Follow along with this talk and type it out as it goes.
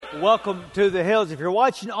Welcome to the Hills. If you're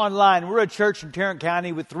watching online, we're a church in Tarrant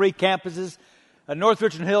County with 3 campuses, North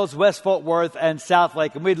Richland Hills, West Fort Worth, and South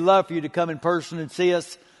Lake. And we'd love for you to come in person and see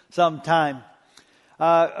us sometime.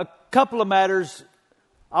 A couple of matters.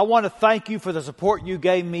 I want to thank you for the support you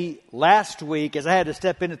gave me last week as I had to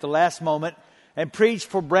step in at the last moment and preach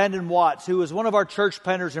for Brandon Watts, who was one of our church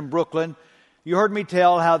planters in Brooklyn. You heard me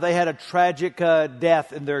tell how they had a tragic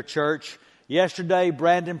death in their church. Yesterday,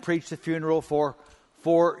 Brandon preached the funeral for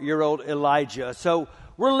 4-year-old Elijah. So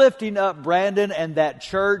we're lifting up Brandon and that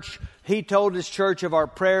church. He told his church of our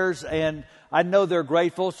prayers, and I know they're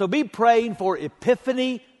grateful. So be praying for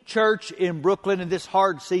Epiphany Church in Brooklyn in this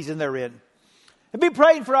hard season they're in. And be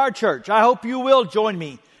praying for our church. I hope you will join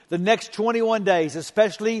me the next 21 days,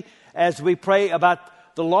 especially as we pray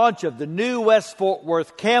about the launch of the new West Fort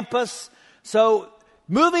Worth campus. So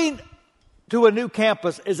moving to a new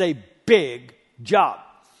campus is a big job.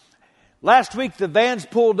 Last week, the vans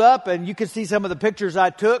pulled up, and you can see some of the pictures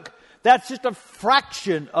I took. That's just a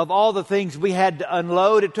fraction of all the things we had to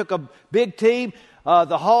unload. It took a big team.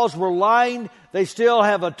 The halls were lined. They still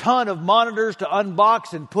have a ton of monitors to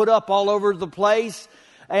unbox and put up all over the place.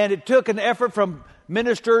 And it took an effort from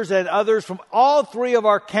ministers and others from all 3 of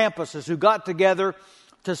our campuses who got together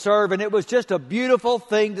to serve. And it was just a beautiful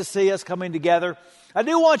thing to see us coming together. I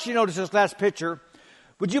do want you to notice this last picture.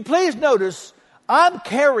 Would you please notice I'm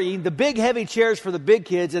carrying the big heavy chairs for the big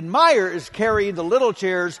kids, and Meyer is carrying the little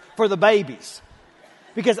chairs for the babies.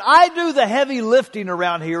 Because I do the heavy lifting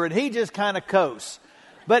around here, and he just kind of coasts.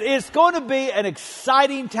 But it's going to be an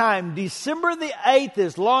exciting time. December the 8th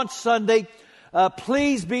is launch Sunday.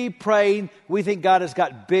 Please be praying. We think God has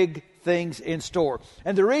got big things in store.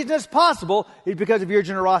 And the reason it's possible is because of your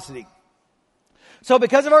generosity. So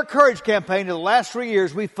because of our Courage campaign in the last 3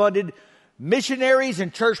 years, we funded missionaries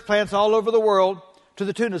and church plants all over the world to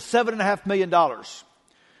the tune of $7.5 million.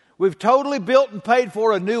 We've totally built and paid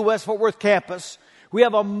for a new West Fort Worth campus. We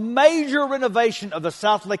have a major renovation of the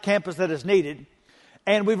South Lake campus that is needed.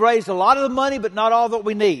 And we've raised a lot of the money, but not all that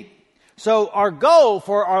we need. So our goal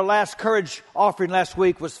for our last Courage offering last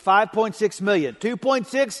week was $5.6 million.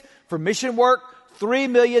 $2.6 for mission work, $3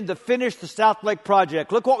 million to finish the South Lake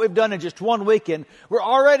project. Look what we've done in just one weekend. We're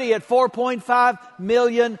already at $4.5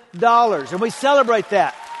 million, and we celebrate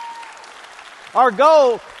that. Our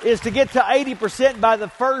goal is to get to 80% by the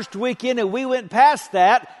first weekend, and we went past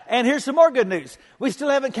that. And here's some more good news. We still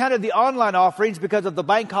haven't counted the online offerings because of the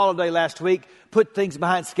bank holiday last week, put things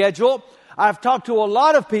behind schedule. I've talked to a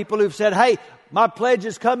lot of people who've said, hey, my pledge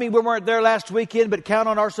is coming. We weren't there last weekend, but count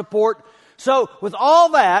on our support. So with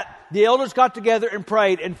all that, the elders got together and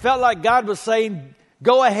prayed and felt like God was saying,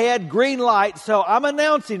 go ahead, green light. So I'm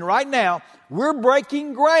announcing right now, we're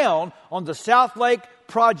breaking ground on the South Lake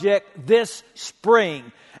project this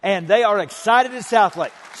spring. And they are excited at South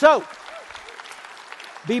Lake. So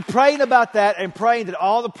be praying about that and praying that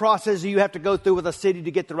all the processes you have to go through with the city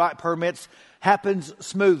to get the right permits happens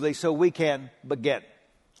smoothly so we can begin.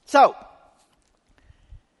 So,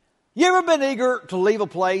 you ever been eager to leave a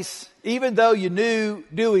place, even though you knew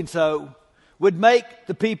doing so would make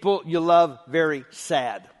the people you love very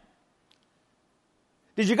sad?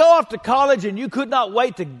 Did you go off to college and you could not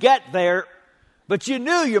wait to get there, but you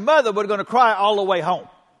knew your mother was going to cry all the way home?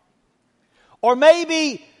 Or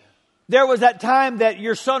maybe there was that time that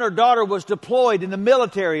your son or daughter was deployed in the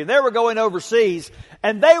military and they were going overseas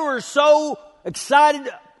and they were so excited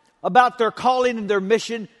about their calling and their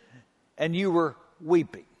mission and you were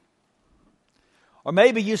weeping. Or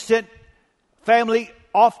maybe you sent family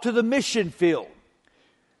off to the mission field.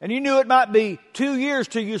 And you knew it might be 2 years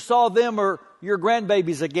till you saw them or your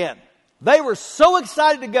grandbabies again. They were so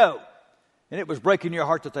excited to go. And it was breaking your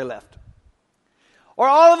heart that they left. Or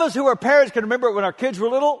all of us who are parents can remember when our kids were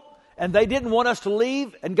little and they didn't want us to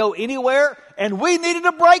leave and go anywhere. And we needed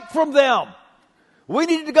a break from them. We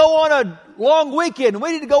needed to go on a long weekend.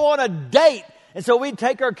 We needed to go on a date. And so we'd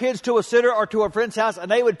take our kids to a sitter or to a friend's house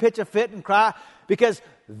and they would pitch a fit and cry because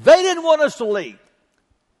they didn't want us to leave.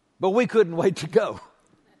 But we couldn't wait to go.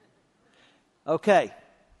 Okay.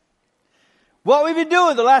 What we've been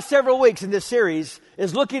doing the last several weeks in this series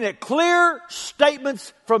is looking at clear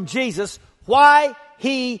statements from Jesus why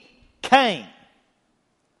he came.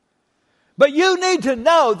 But you need to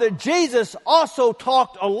know that Jesus also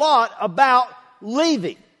talked a lot about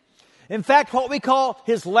leaving. In fact, what we call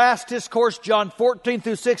his last discourse, John 14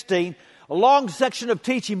 through 16, a long section of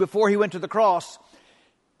teaching before he went to the cross,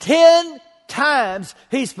 10 times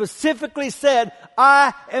he specifically said,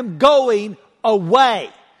 I am going away.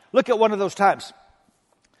 Look at one of those times.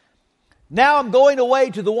 Now I'm going away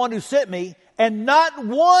to the one who sent me, and not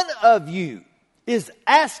one of you is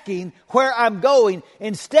asking where I'm going.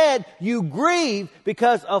 Instead, you grieve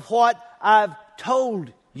because of what I've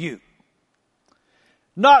told you.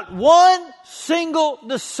 Not one single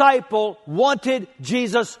disciple wanted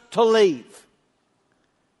Jesus to leave.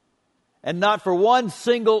 And not for one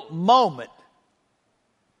single moment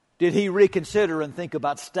did he reconsider and think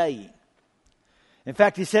about staying. In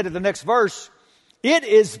fact, he said in the next verse, "It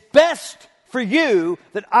is best for you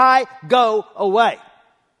that I go away."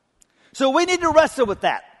 So we need to wrestle with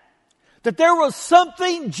that. That there was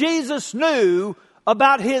something Jesus knew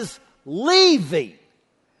about his leaving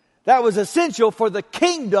that was essential for the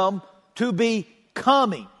kingdom to be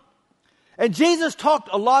coming. And Jesus talked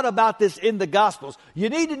a lot about this in the Gospels. You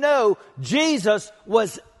need to know Jesus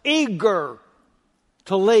was eager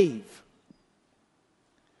to leave.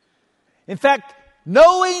 In fact,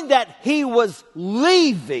 knowing that he was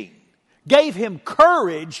leaving gave him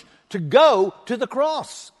courage to go to the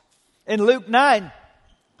cross. In Luke 9,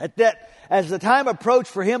 as the time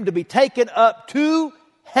approached for him to be taken up to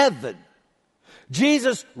heaven,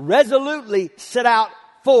 Jesus resolutely set out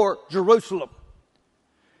for Jerusalem.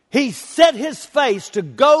 He set his face to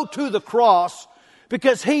go to the cross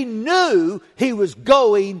because he knew he was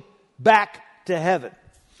going back to heaven.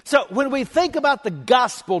 So when we think about the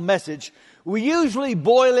gospel message, we usually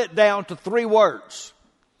boil it down to 3 words: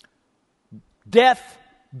 death,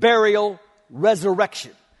 burial,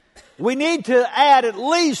 resurrection. We need to add at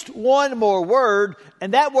least one more word,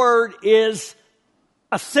 and that word is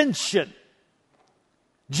ascension.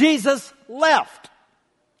 Jesus left.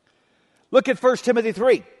 Look at 1 Timothy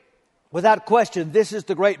 3. Without question, this is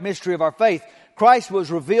the great mystery of our faith. Christ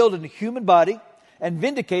was revealed in a human body and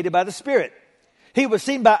vindicated by the Spirit. He was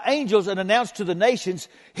seen by angels and announced to the nations.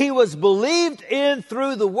 He was believed in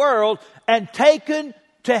through the world and taken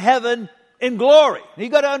to heaven in glory. Now, you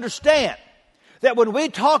got to understand that when we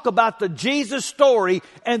talk about the Jesus story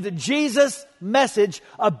and the Jesus message,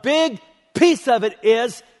 a big piece of it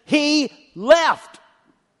is he left.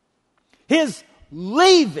 His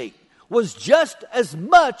leaving was just as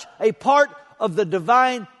much a part of the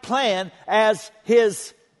divine plan as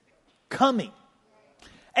his coming.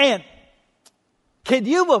 And can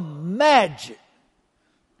you imagine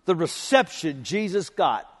the reception Jesus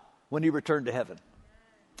got when he returned to heaven?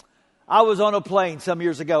 I was on a plane some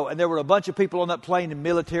years ago, and there were a bunch of people on that plane in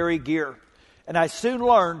military gear. And I soon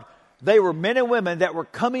learned they were men and women that were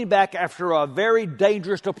coming back after a very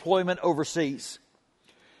dangerous deployment overseas.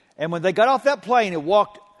 And when they got off that plane and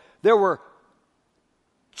walked, there were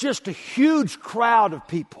just a huge crowd of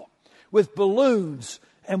people with balloons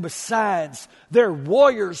and with signs. Their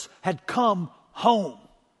warriors had come home.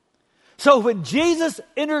 So when Jesus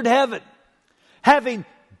entered heaven, having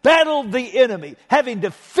battled the enemy, having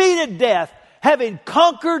defeated death, having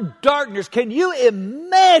conquered darkness, can you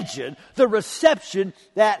imagine the reception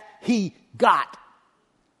that he got?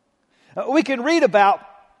 We can read about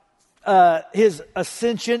his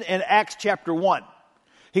ascension in Acts chapter 1.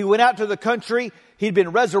 He went out to the country. He'd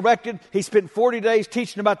been resurrected. He spent 40 days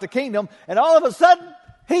teaching about the kingdom. And all of a sudden,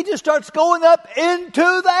 he just starts going up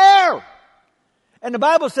into the air. And the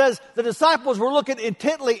Bible says the disciples were looking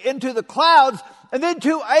intently into the clouds, and then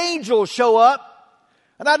 2 angels show up.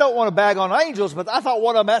 And I don't want to bag on angels, but I thought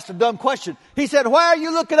one of them asked a dumb question. He said, "Why are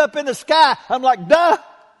you looking up in the sky?" I'm like, duh.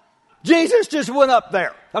 Jesus just went up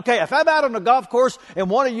there. Okay, if I'm out on a golf course and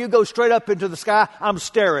one of you goes straight up into the sky, I'm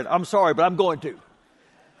staring. I'm sorry, but I'm going to.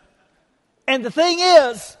 And the thing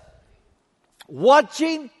is,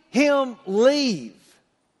 watching him leave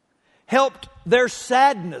helped their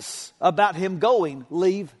sadness about him going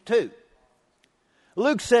leave too.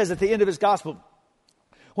 Luke says at the end of his gospel,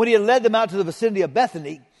 when he had led them out to the vicinity of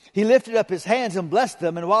Bethany, he lifted up his hands and blessed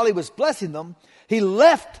them. And while he was blessing them, he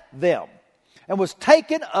left them and was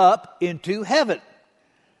taken up into heaven.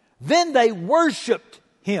 Then they worshiped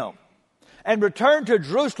him and returned to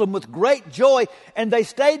Jerusalem with great joy, and they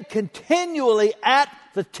stayed continually at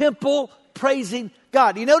the temple praising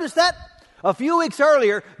God. You notice that? A few weeks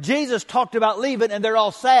earlier, Jesus talked about leaving and they're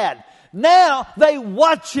all sad. Now they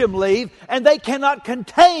watch him leave and they cannot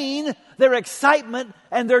contain their excitement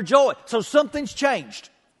and their joy. So something's changed.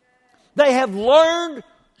 They have learned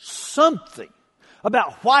something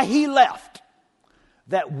about why he left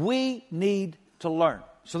that we need to learn.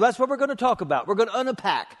 So that's what we're going to talk about. We're going to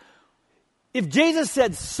unpack. If Jesus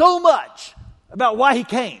said so much about why he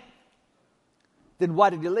came, then why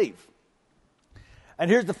did he leave? And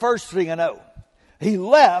here's the first thing I know. He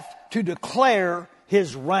left to declare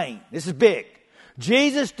his reign. This is big.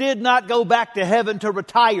 Jesus did not go back to heaven to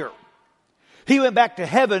retire. He went back to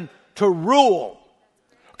heaven to rule.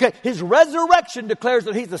 Okay, his resurrection declares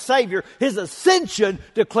that he's the Savior. His ascension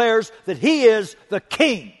declares that he is the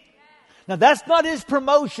King. Now, that's not his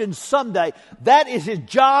promotion someday. That is his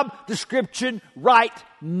job description right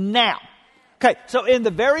now. Okay, so in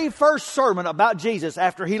the very first sermon about Jesus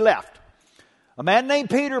after he left, a man named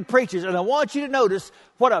Peter preaches, and I want you to notice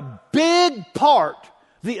what a big part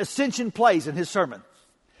the ascension plays in his sermon.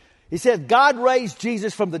 He said, God raised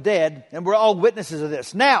Jesus from the dead, and we're all witnesses of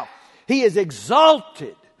this. Now, he is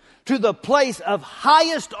exalted to the place of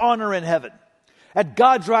highest honor in heaven, at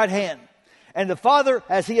God's right hand. And the Father,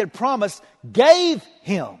 as he had promised, gave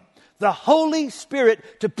him the Holy Spirit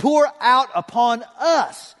to pour out upon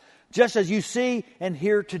us, just as you see and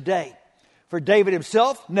hear today. For David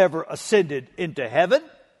himself never ascended into heaven.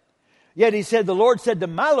 Yet he said, the Lord said to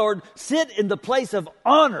my Lord, sit in the place of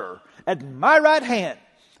honor at my right hand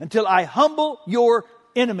until I humble your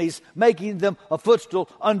enemies, making them a footstool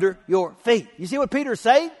under your feet. You see what Peter's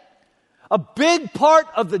saying? A big part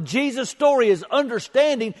of the Jesus story is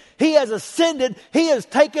understanding he has ascended. He has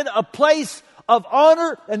taken a place of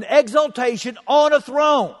honor and exaltation on a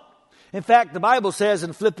throne. In fact, the Bible says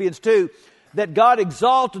in Philippians 2 that God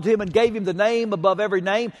exalted him and gave him the name above every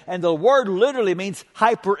name. And the word literally means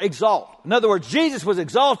hyper exalt. In other words, Jesus was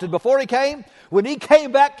exalted before he came. When he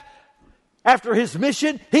came back after his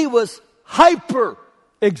mission, he was hyper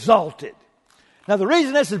exalted. Now, the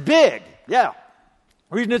reason this is big, the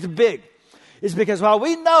reason this is big is because while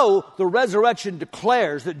we know the resurrection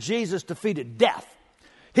declares that Jesus defeated death,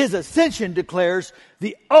 his ascension declares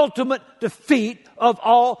the ultimate defeat of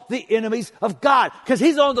all the enemies of God. Because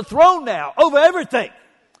he's on the throne now over everything.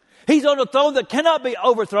 He's on a throne that cannot be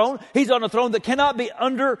overthrown. He's on a throne that cannot be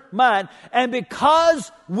undermined. And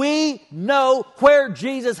because we know where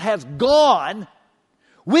Jesus has gone,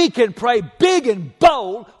 we can pray big and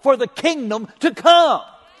bold for the kingdom to come.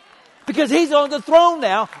 Because he's on the throne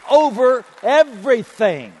now over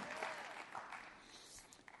everything.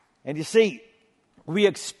 And you see, we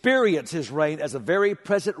experience his reign as a very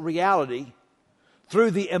present reality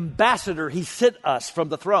through the ambassador he sent us from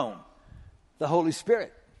the throne, the Holy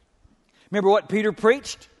Spirit. Remember what Peter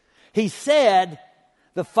preached? He said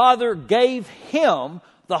the Father gave him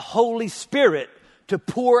the Holy Spirit to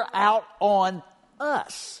pour out on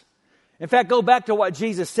us. In fact, go back to what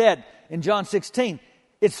Jesus said in John 16.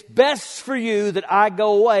 It's best for you that I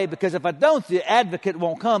go away, because if I don't, the advocate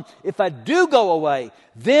won't come. If I do go away,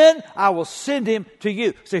 then I will send him to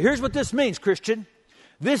you. So here's what this means, Christian.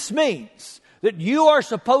 This means that you are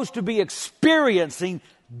supposed to be experiencing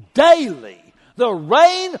daily the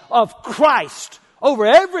reign of Christ over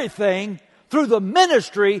everything through the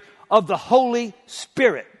ministry of the Holy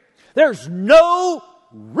Spirit. There's no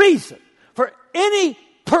reason for any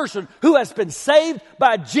person who has been saved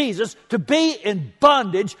by Jesus to be in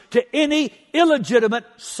bondage to any illegitimate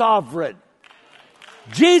sovereign.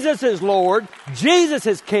 Jesus is Lord. Jesus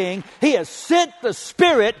is King. He has sent the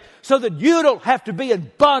Spirit so that you don't have to be in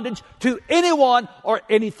bondage to anyone or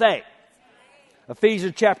anything.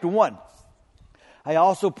 Ephesians chapter 1. I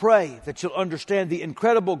also pray that you'll understand the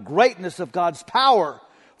incredible greatness of God's power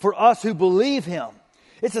for us who believe him.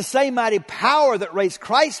 It's the same mighty power that raised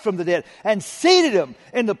Christ from the dead and seated him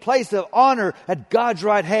in the place of honor at God's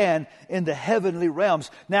right hand in the heavenly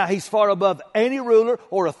realms. Now he's far above any ruler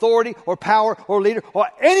or authority or power or leader or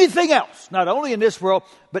anything else, not only in this world,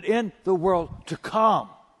 but in the world to come.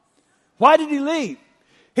 Why did he leave?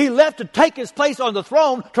 He left to take his place on the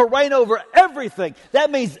throne to reign over everything.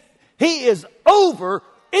 That means he is over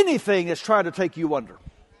anything that's trying to take you under.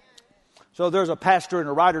 So there's a pastor and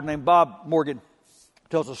a writer named Bob Morgan.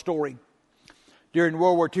 Tells a story. During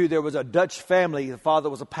World War II, there was a Dutch family. The father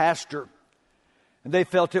was a pastor. And they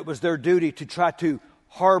felt it was their duty to try to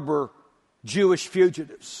harbor Jewish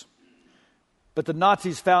fugitives. But the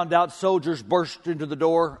Nazis found out. Soldiers burst into the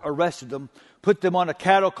door, arrested them, put them on a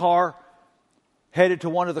cattle car, headed to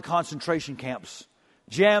one of the concentration camps.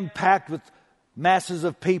 Jam-packed with masses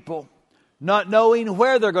of people, not knowing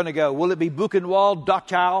where they're going to go. Will it be Buchenwald,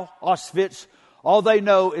 Dachau, Auschwitz? All they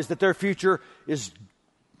know is that their future is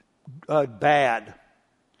bad.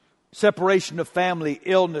 Separation of family,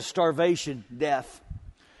 illness, starvation, death.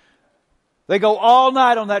 They go all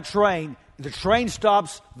night on that train. The train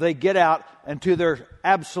stops, they get out, and to their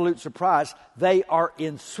absolute surprise, they are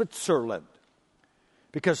in Switzerland.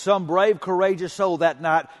 Because some brave, courageous soul that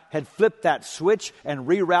night had flipped that switch and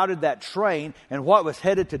rerouted that train, and what was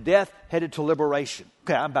headed to death, headed to liberation.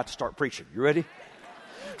 Okay, I'm about to start preaching. You ready?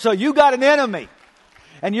 So you got an enemy.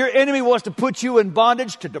 And your enemy wants to put you in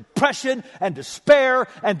bondage to depression and despair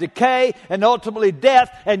and decay and ultimately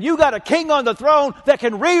death. And you got a king on the throne that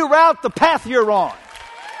can reroute the path you're on.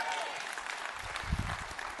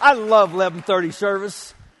 I love 11:30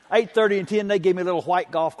 service. 8:30 and 10, they give me little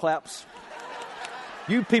white golf claps.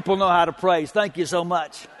 You people know how to praise. Thank you so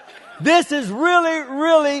much. This is really,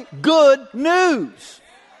 really good news.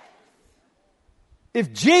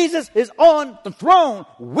 If Jesus is on the throne,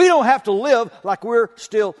 we don't have to live like we're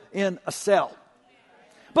still in a cell.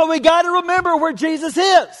 But we got to remember where Jesus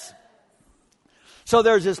is. So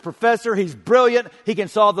there's this professor. He's brilliant. He can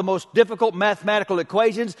solve the most difficult mathematical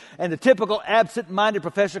equations. And the typical absent-minded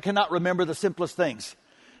professor cannot remember the simplest things.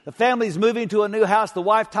 The family's moving to a new house. The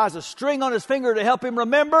wife ties a string on his finger to help him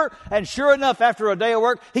remember. And sure enough, after a day of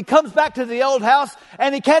work, he comes back to the old house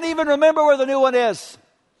and he can't even remember where the new one is.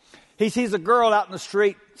 He sees a girl out in the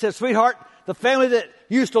street. Says, "Sweetheart, the family that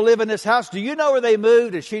used to live in this house, do you know where they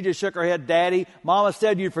moved?" And she just shook her head. "Daddy, Mama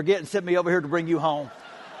said you'd forget and sent me over here to bring you home."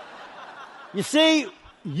 You see,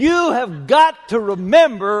 you have got to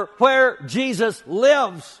remember where Jesus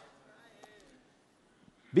lives.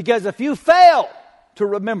 Because if you fail to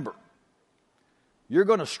remember, you're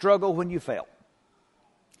going to struggle when you fail.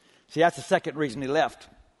 See, that's the second reason he left,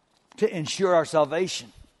 to ensure our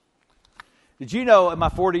salvation. Did you know, in my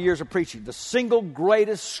 40 years of preaching, the single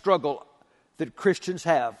greatest struggle that Christians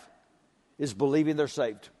have is believing they're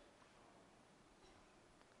saved?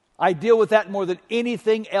 I deal with that more than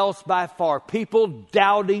anything else by far. People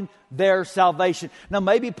doubting their salvation. Now,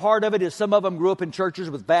 maybe part of it is some of them grew up in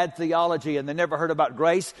churches with bad theology and they never heard about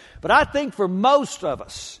grace. But I think for most of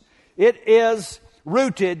us, it is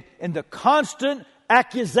rooted in the constant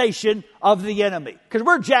accusation of the enemy. Because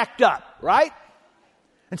we're jacked up, right?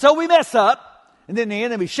 And so we mess up. And then the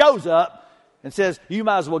enemy shows up and says, you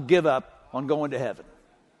might as well give up on going to heaven.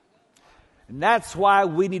 And that's why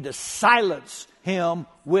we need to silence him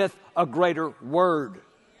with a greater word.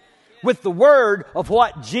 With the word of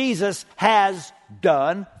what Jesus has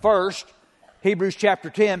done. First, Hebrews chapter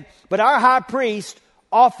 10. But our high priest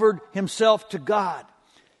offered himself to God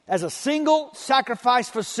as a single sacrifice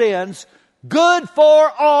for sins, good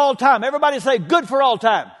for all time. Everybody say, good for all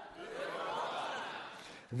time.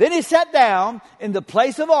 Then he sat down in the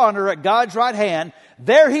place of honor at God's right hand.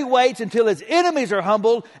 There he waits until his enemies are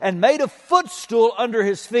humbled and made a footstool under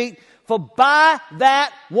his feet. For by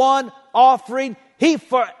that one offering, he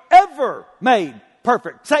forever made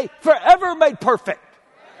perfect. Say, forever made perfect.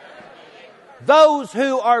 Those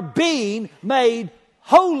who are being made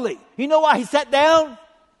holy. You know why he sat down?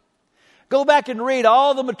 Go back and read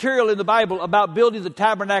all the material in the Bible about building the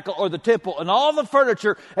tabernacle or the temple and all the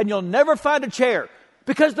furniture, and you'll never find a chair.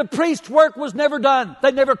 Because the priest's work was never done.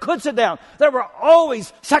 They never could sit down. There were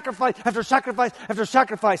always sacrifice after sacrifice after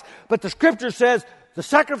sacrifice. But the scripture says the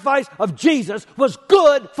sacrifice of Jesus was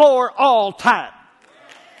good for all time.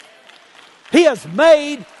 He has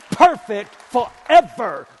made perfect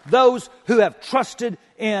forever those who have trusted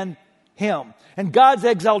in him. And God's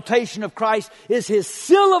exaltation of Christ is his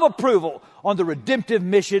seal of approval on the redemptive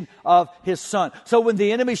mission of his Son. So when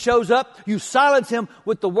the enemy shows up, you silence him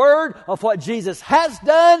with the word of what Jesus has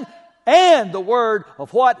done and the word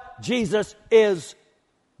of what Jesus is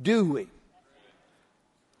doing.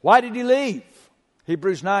 Why did he leave?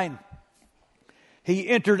 Hebrews 9. He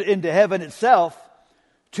entered into heaven itself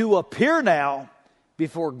to appear now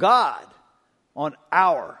before God on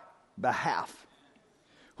our behalf.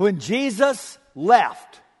 When Jesus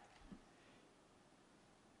left,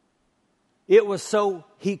 it was so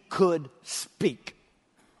he could speak.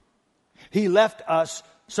 He left us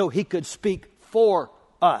so he could speak for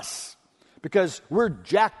us. Because we're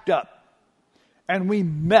jacked up and we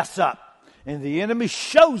mess up. And the enemy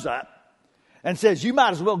shows up and says, you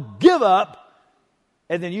might as well give up.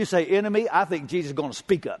 And then you say, enemy, I think Jesus is going to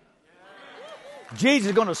speak up. Jesus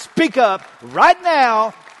is going to speak up right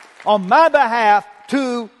now on my behalf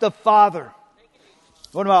to the Father.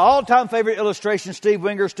 One of my all-time favorite illustrations, Steve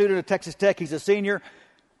Winger, student at Texas Tech, he's a senior.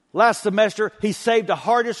 Last semester, he saved the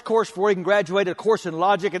hardest course before he can graduate, a course in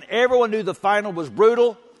logic, and everyone knew the final was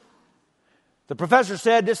brutal. The professor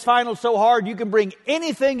said, this final's so hard, you can bring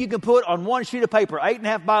anything you can put on one sheet of paper,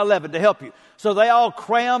 8.5 by 11, to help you. So they all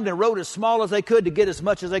crammed and wrote as small as they could to get as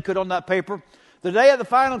much as they could on that paper. The day of the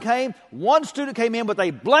final came, one student came in with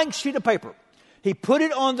a blank sheet of paper. He put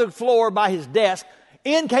it on the floor by his desk.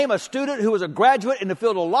 In came a student who was a graduate in the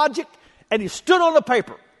field of logic, and he stood on the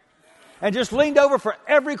paper and just leaned over for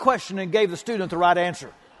every question and gave the student the right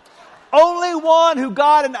answer. Only one who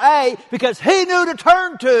got an A because he knew to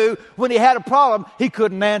turn to when he had a problem he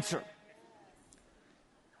couldn't answer.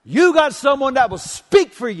 You got someone that will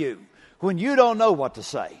speak for you when you don't know what to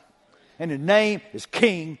say. And his name is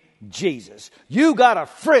King Jesus. You got a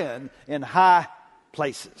friend in high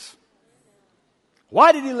places.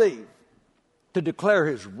 Why did he leave? To declare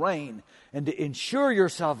his reign and to ensure your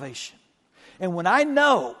salvation. And when I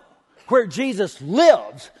know where Jesus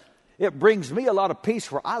lives, it brings me a lot of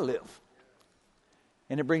peace where I live.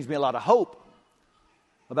 And it brings me a lot of hope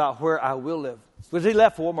about where I will live. Because he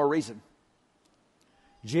left for one more reason.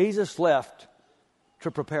 Jesus left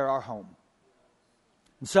to prepare our home.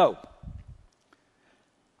 And so,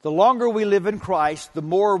 the longer we live in Christ, the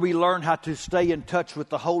more we learn how to stay in touch with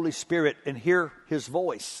the Holy Spirit and hear His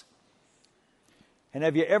voice. And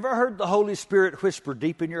have you ever heard the Holy Spirit whisper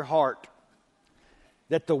deep in your heart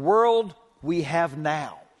that the world we have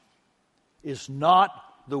now is not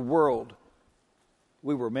the world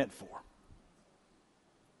we were meant for?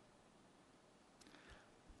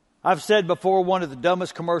 I've said before, one of the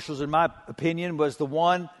dumbest commercials, in my opinion, was the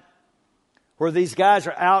one where these guys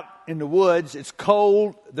are out in the woods. It's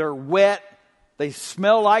cold, they're wet, they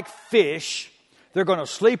smell like fish. They're going to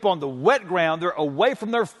sleep on the wet ground. They're away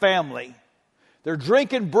from their family. They're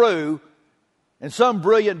drinking brew, and some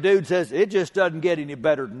brilliant dude says, it just doesn't get any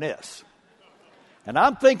better than this. And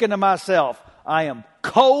I'm thinking to myself, I am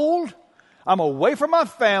cold, I'm away from my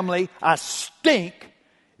family, I stink.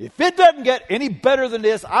 If it doesn't get any better than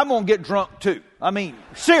this, I'm going to get drunk too. I mean,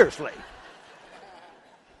 seriously.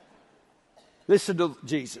 Listen to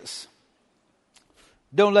Jesus.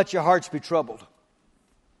 Don't let your hearts be troubled.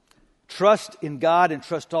 Trust in God and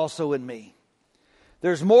trust also in me.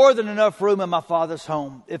 There's more than enough room in my Father's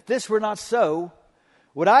home. If this were not so,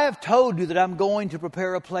 would I have told you that I'm going to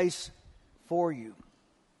prepare a place for you?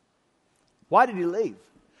 Why did he leave?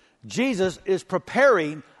 Jesus is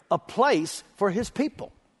preparing a place for his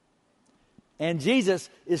people. And Jesus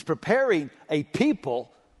is preparing a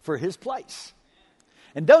people for his place.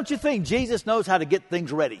 And don't you think Jesus knows how to get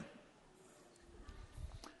things ready?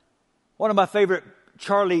 One of my favorite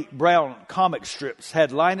Charlie Brown comic strips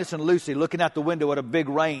had Linus and Lucy looking out the window at a big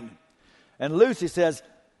rain. And Lucy says,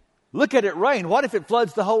 look at it rain. What if it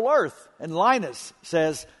floods the whole earth? And Linus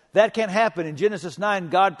says, that can't happen. In Genesis 9,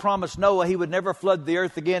 God promised Noah he would never flood the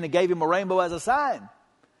earth again and gave him a rainbow as a sign.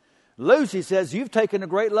 Lucy says, you've taken a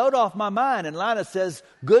great load off my mind. And Linus says,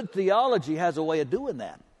 good theology has a way of doing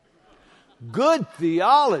that. Good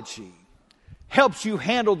theology helps you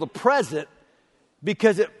handle the present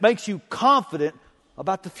because it makes you confident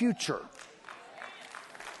about the future.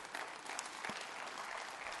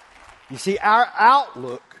 You see, our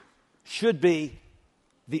outlook should be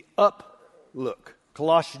the uplook.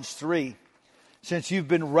 Colossians 3, since you've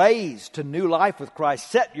been raised to new life with Christ,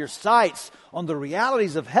 set your sights on the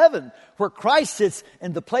realities of heaven, where Christ sits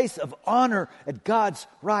in the place of honor at God's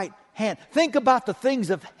right hand. Think about the things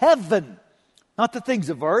of heaven, not the things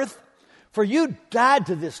of earth. For you died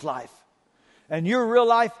to this life, and your real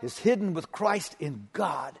life is hidden with Christ in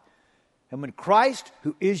God. And when Christ,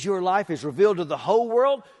 who is your life, is revealed to the whole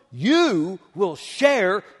world, you will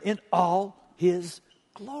share in all His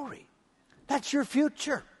glory. That's your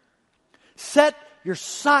future. Set your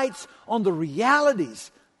sights on the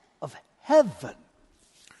realities of heaven.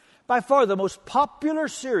 By far the most popular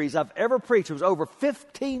series I've ever preached, it was over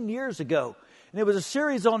 15 years ago, and it was a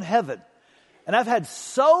series on heaven. And I've had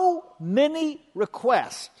so many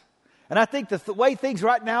requests. And I think the way things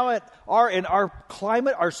right now are in our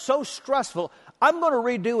climate are so stressful, I'm going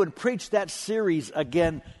to redo and preach that series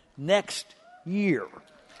again next year.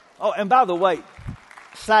 Oh, and by the way,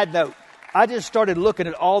 side note, I just started looking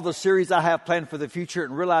at all the series I have planned for the future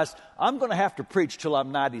and realized I'm going to have to preach till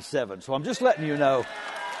I'm 97. So I'm just letting you know.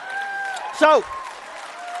 So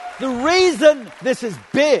the reason this is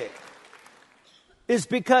big is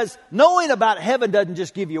because knowing about heaven doesn't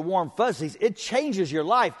just give you warm fuzzies. It changes your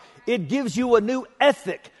life. It gives you a new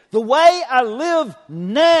ethic. The way I live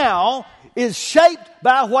now is shaped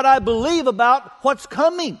by what I believe about what's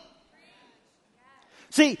coming.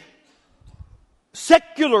 See,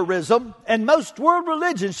 secularism and most world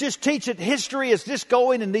religions just teach that history is just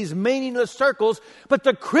going in these meaningless circles. But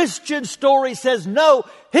the Christian story says no,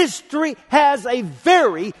 history has a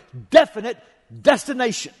very definite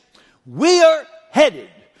destination. We are headed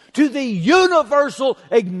to the universal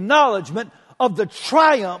acknowledgement of the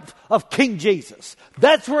triumph of King Jesus.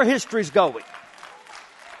 That's where history's going.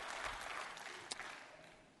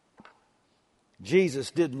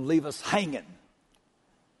 Jesus didn't leave us hanging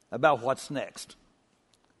about what's next.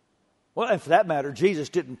 Well, and for that matter, Jesus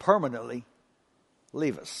didn't permanently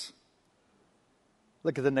leave us.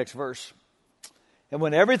 Look at the next verse. And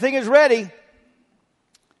when everything is ready,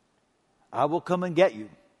 I will come and get you,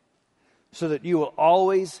 so that you will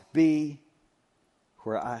always be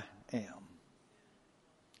where I am.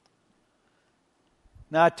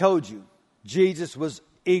 Now, I told you, Jesus was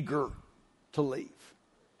eager to leave.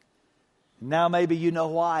 Now maybe you know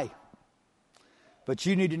why. But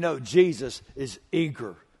you need to know Jesus is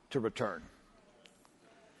eager to return.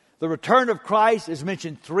 The return of Christ is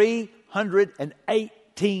mentioned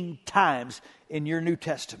 318 times in your New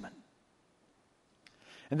Testament.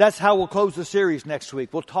 And that's how we'll close the series next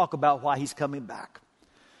week. We'll talk about why He's coming back.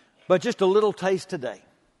 But just a little taste today.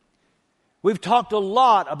 We've talked a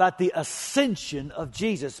lot about the ascension of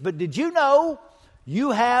Jesus. But did you know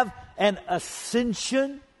you have an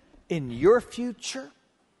ascension in your future?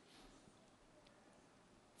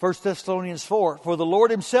 1 Thessalonians 4, for the Lord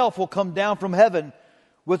Himself will come down from heaven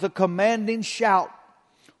with a commanding shout,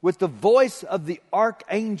 with the voice of the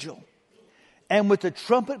archangel, and with the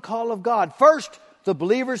trumpet call of God. First, the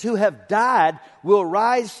believers who have died will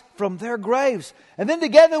rise from their graves. And then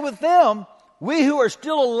together with them, we who are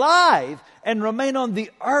still alive and remain on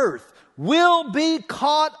the earth will be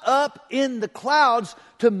caught up in the clouds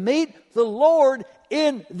to meet the Lord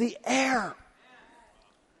in the air.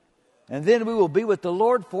 And then we will be with the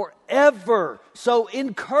Lord forever. So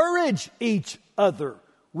encourage each other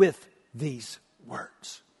with these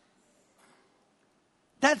words.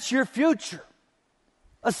 That's your future.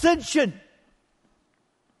 Ascension.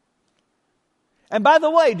 And by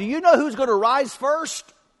the way, do you know who's going to rise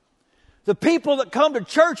first? The people that come to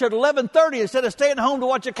church at 11:30 instead of staying home to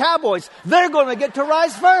watch the Cowboys. They're going to get to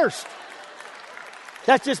rise first.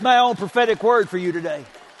 That's just my own prophetic word for you today.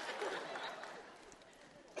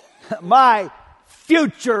 My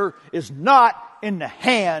future is not in the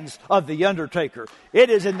hands of the undertaker. It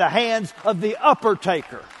is in the hands of the upper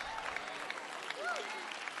taker.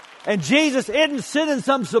 And Jesus isn't sending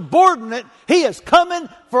some subordinate. He is coming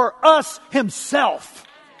for us Himself.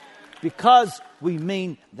 Because we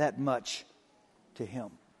mean that much to Him.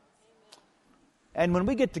 And when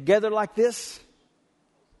we get together like this,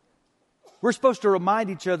 we're supposed to remind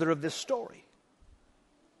each other of this story.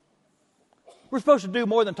 We're supposed to do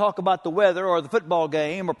more than talk about the weather or the football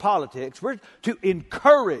game or politics. We're to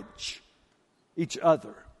encourage each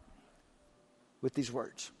other with these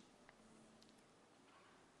words.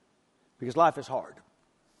 Because life is hard.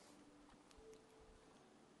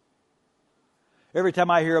 Every time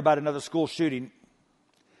I hear about another school shooting,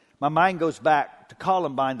 my mind goes back to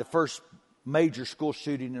Columbine, the first major school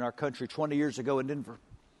shooting in our country 20 years ago in Denver.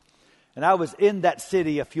 And I was in that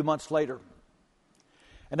city a few months later.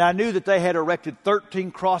 And I knew that they had erected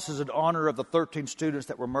 13 crosses in honor of the 13 students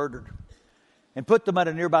that were murdered and put them at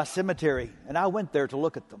a nearby cemetery. And I went there to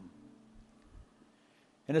look at them.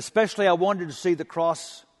 And especially I wanted to see the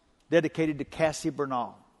cross dedicated to Cassie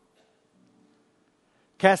Bernal.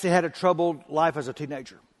 Cassie had a troubled life as a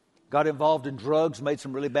teenager. Got involved in drugs, made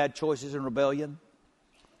some really bad choices in rebellion.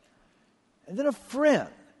 And then a friend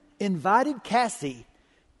invited Cassie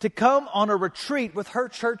to come on a retreat with her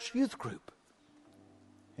church youth group.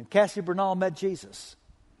 And Cassie Bernal met Jesus.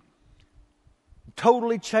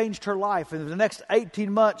 Totally changed her life. And in the next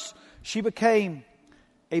 18 months, she became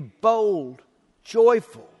a bold,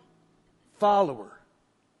 joyful follower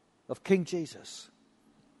of King Jesus.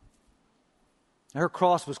 Her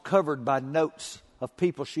cross was covered by notes of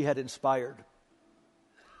people she had inspired.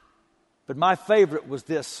 But my favorite was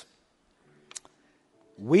this.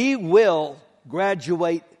 We will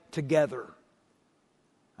graduate together.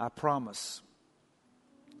 I promise.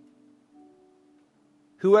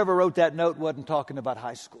 Whoever wrote that note wasn't talking about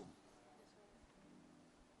high school.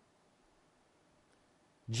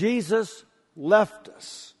 Jesus left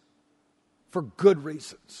us for good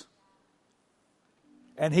reasons.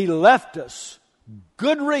 And He left us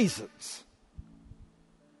good reasons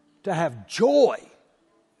to have joy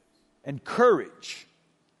and courage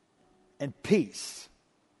and peace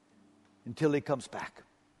until He comes back.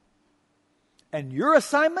 And your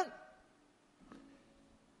assignment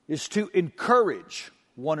is to encourage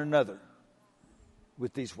one another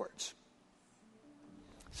with these words.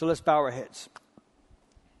 So let's bow our heads.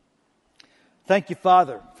 Thank you,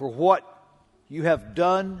 Father, for what You have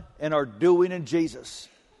done and are doing in Jesus.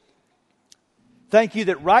 Thank You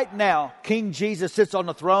that right now King Jesus sits on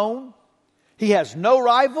the throne. He has no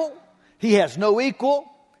rival. He has no equal.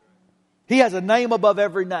 He has a name above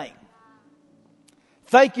every name.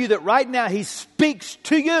 Thank You that right now He speaks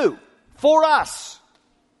to you for us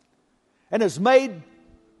and has made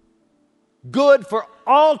good for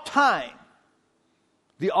all time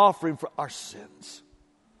the offering for our sins.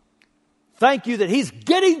 Thank You that He's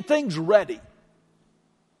getting things ready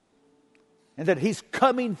and that He's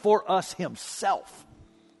coming for us Himself.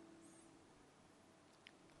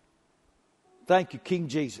 Thank You, King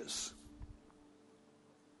Jesus,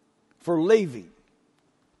 for leaving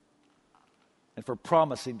and for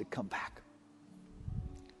promising to come back.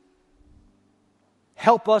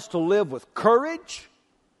 Help us to live with courage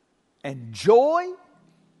and joy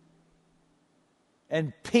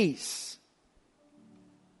and peace,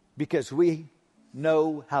 because we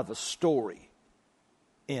know how the story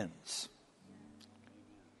ends.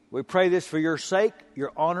 We pray this for your sake,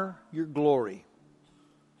 your honor, your glory.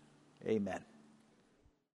 Amen.